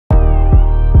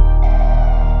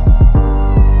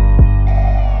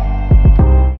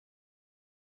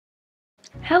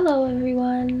Hello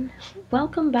everyone,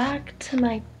 welcome back to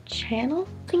my channel.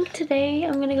 I think today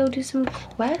I'm gonna go do some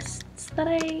quests that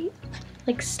I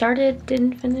started,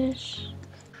 didn't finish.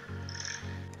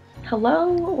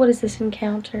 Hello? What is this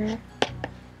encounter?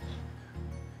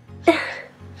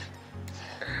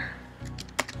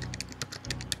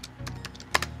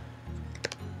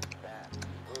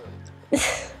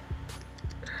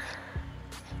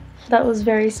 That was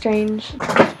very strange.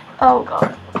 Oh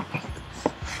god.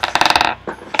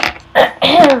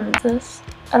 This?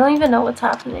 I don't even know what's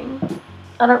happening.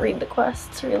 I don't read the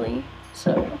quests really,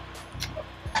 so.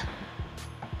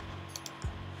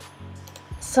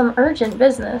 Some urgent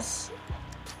business.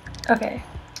 Okay,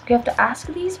 we have to ask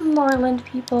these Moorland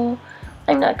people.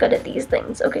 I'm not good at these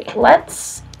things. Okay,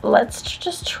 let's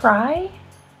just try.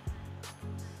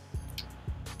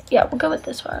 Yeah, we'll go with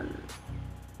this one.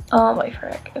 Oh my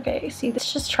frick. Okay, see,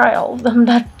 let's just try all of them.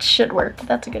 That should work.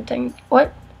 That's a good thing.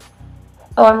 What?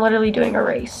 Oh, I'm literally doing a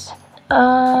race.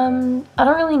 I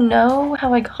don't really know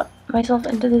how I got myself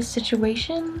into this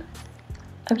situation.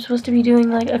 I'm supposed to be doing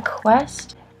like a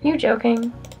quest. Are you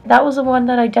joking? That was the one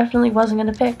that I definitely wasn't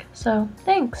gonna pick, so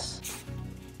thanks.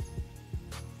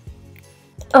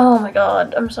 Oh my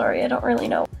god, I'm sorry, I don't really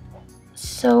know.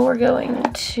 So we're going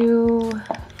to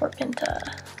Fort Pinta.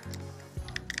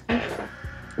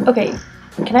 Okay,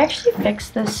 can I actually fix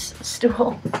this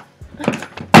stool?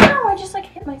 No, I just like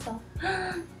hit myself.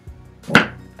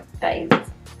 Guys,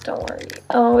 don't worry.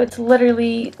 Oh, it's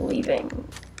literally leaving.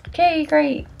 Okay,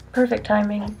 great. Perfect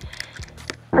timing.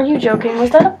 Are you joking?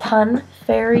 Was that a pun?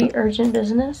 Very urgent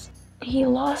business. He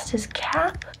lost his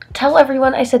cap? Tell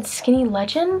everyone I said skinny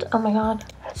legend? Oh my god.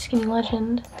 Skinny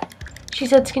legend. She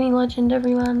said skinny legend,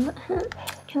 everyone.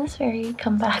 Can this fairy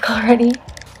come back already?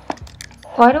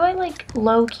 Why do I like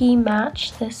low-key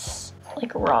match this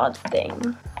like rod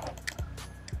thing?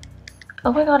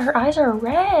 Oh my god, her eyes are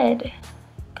red.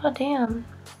 God damn.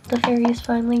 The fairy is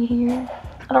finally here.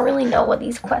 I don't really know what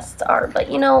these quests are,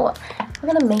 but you know,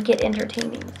 we're gonna make it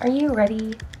entertaining. Are you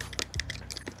ready?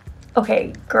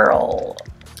 Okay, girl.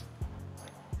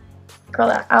 Girl,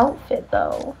 that outfit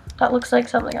though. That looks like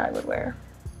something I would wear.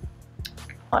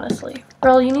 Honestly.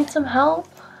 Girl, you need some help?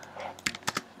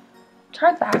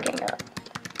 Try backing up.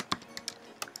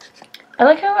 I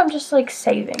like how I'm just like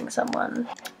saving someone.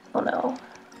 Oh no.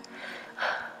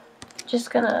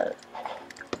 Just gonna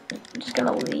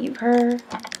leave her.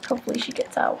 Hopefully she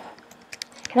gets out.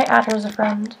 Can I add her as a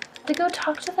friend? To go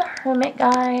talk to the hermit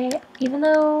guy, even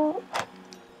though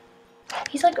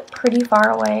he's like pretty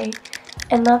far away,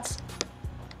 and that's,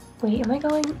 wait, am I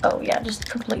going? Oh yeah, just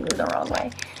completely the wrong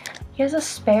way. He has a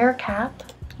spare cap.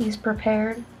 He's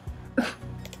prepared.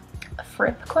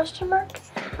 Fripp question mark?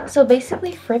 So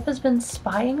basically Fripp has been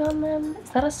spying on them.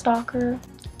 Is that a stalker?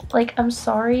 Like, I'm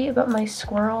sorry about my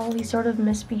squirrel. He's sort of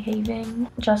misbehaving.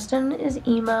 Justin is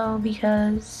emo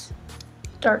because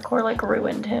Darkcore like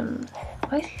ruined him.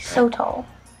 Why is he so tall?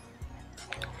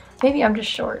 Maybe I'm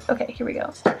just short. Okay, here we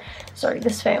go. Sorry,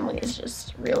 this family is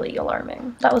just really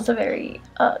alarming. That was a very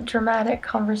dramatic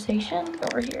conversation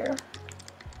over here.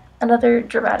 Another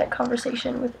dramatic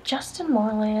conversation with Justin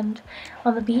Moorland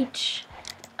on the beach.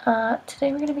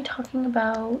 Today we're going to be talking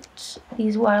about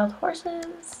these wild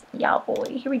horses. Yeah, boy,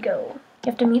 here we go.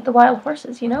 You have to meet the wild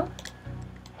horses, you know?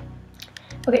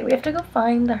 Okay, we have to go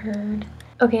find the herd.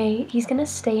 Okay, he's gonna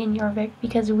stay in Jorvik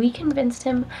because we convinced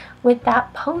him with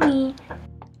that pony.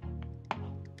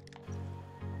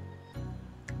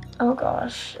 Oh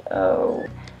gosh, oh.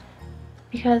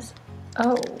 Because,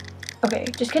 oh. Okay,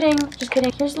 just kidding, just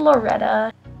kidding. Here's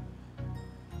Loretta.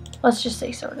 Let's just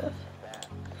say sort of.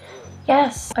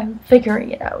 Yes, I'm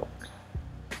figuring it out.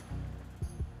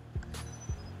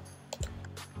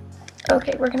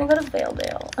 Okay, we're gonna go to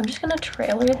Valedale. I'm just gonna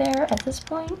trailer there at this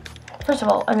point. First of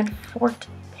all, I'm in Fort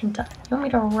Pinta. You want me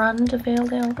to run to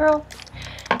Valedale? Girl,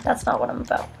 that's not what I'm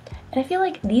about. And I feel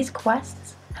like these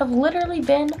quests have literally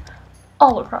been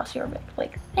all across Jorvik.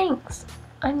 Like, thanks.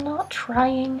 I'm not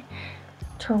trying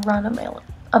to run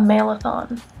a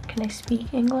marathon. Can I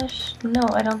speak English? No,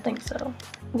 I don't think so.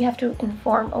 We have to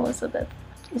inform Elizabeth.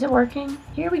 Is it working?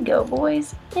 Here we go,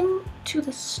 boys. Into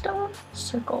the stone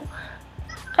circle.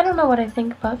 I don't know what I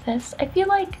think about this. I feel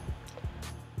like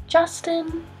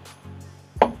Justin,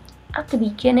 at the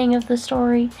beginning of the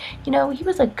story, you know, he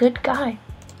was a good guy.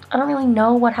 I don't really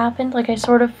know what happened. Like, I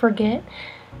sort of forget.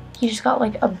 He just got,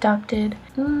 like, abducted.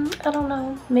 I don't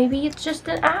know. Maybe it's just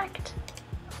an act.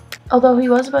 Although he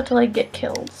was about to, like, get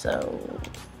killed, so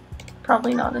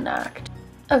probably not an act.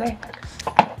 Okay.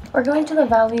 We're going to the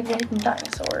Valley of the Hidden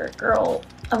Dinosaur. Girl,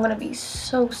 I'm gonna be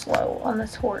so slow on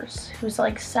this horse who's,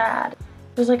 like, sad.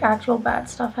 There's, like, actual bad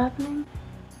stuff happening.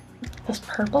 This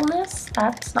purpleness?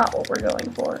 That's not what we're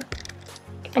going for.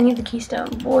 I need the keystone.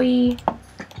 Boy.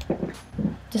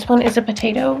 This one is a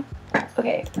potato.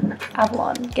 Okay,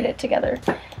 Avalon, get it together.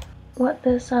 What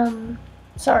this,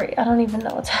 sorry, I don't even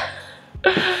know what's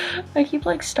I keep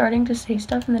like starting to say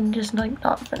stuff and then just like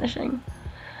not finishing.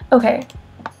 Okay.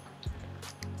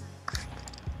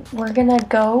 We're gonna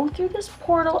go through this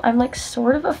portal. I'm like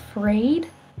sort of afraid.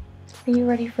 Are you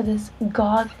ready for this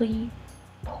godly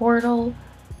portal?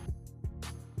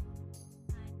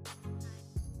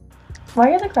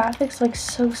 Why are the graphics like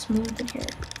so smooth in here?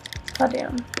 God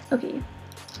damn. Okay.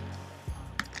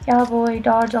 Yeah, boy,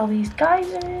 dodge all these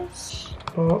geysers.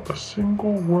 Not a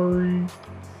single worry.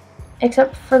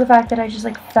 Except for the fact that I just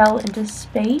like fell into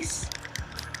space.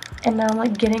 And now I'm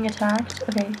like getting attacked.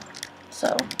 Okay,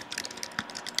 so.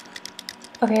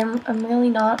 Okay, I'm really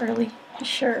not really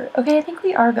sure. Okay, I think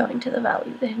we are going to the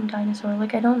Valley of the Hidden Dinosaur.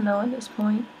 Like, I don't know at this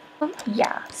point.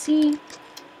 Yeah, see?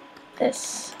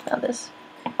 This. Now this.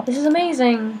 This is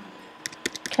amazing.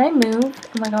 Can I move?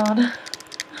 Oh my god.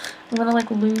 I'm gonna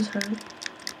like lose her.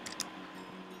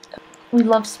 We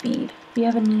love speed. We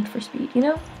have a need for speed, you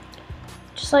know?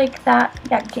 Just like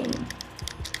that game.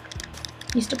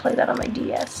 Used to play that on my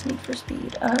DS, Need for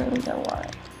Speed. I don't really know why.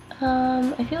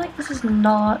 I feel like this is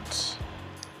not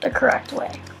the correct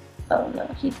way. Oh no,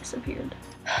 he disappeared.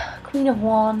 Queen of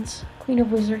Wands, Queen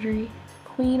of Wizardry,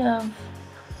 Queen of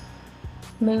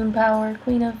Moon Power,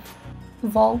 Queen of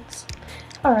Vaults.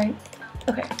 Alright,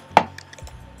 okay.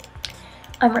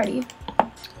 I'm ready.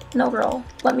 No girl,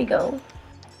 let me go.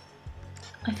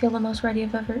 I feel the most ready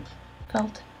I've ever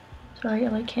felt. Sorry, I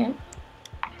like can't.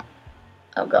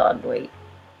 Oh god, wait.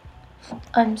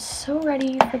 I'm so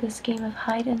ready for this game of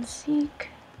hide and seek.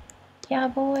 Yeah,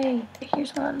 boy.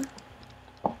 Here's one.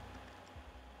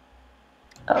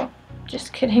 Oh,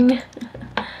 just kidding.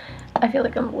 I feel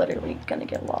like I'm literally gonna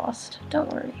get lost.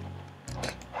 Don't worry.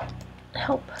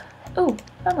 Help. Oh,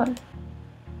 found one.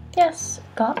 Yes,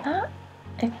 got that?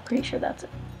 I'm pretty sure that's it.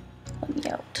 Let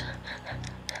me out.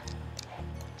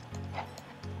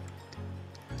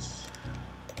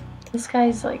 This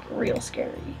guy's like real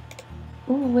scary.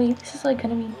 Ooh, wait, this is like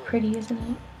gonna be pretty, isn't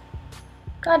it?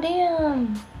 God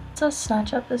damn! Let's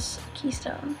snatch up this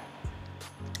keystone.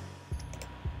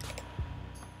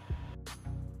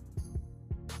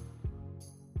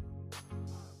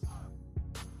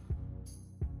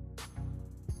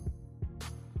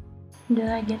 Did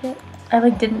I get it? I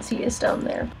like didn't see a stone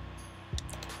there.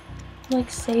 I'm,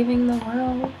 like saving the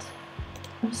world.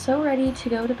 I'm so ready to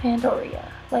go to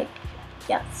Pandoria. Like,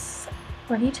 yes.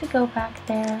 Ready to go back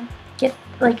there. Get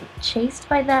like chased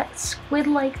by that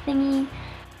squid-like thingy.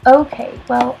 Okay,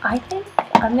 well, I think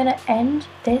I'm gonna end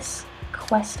this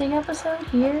questing episode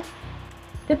here.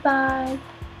 Goodbye.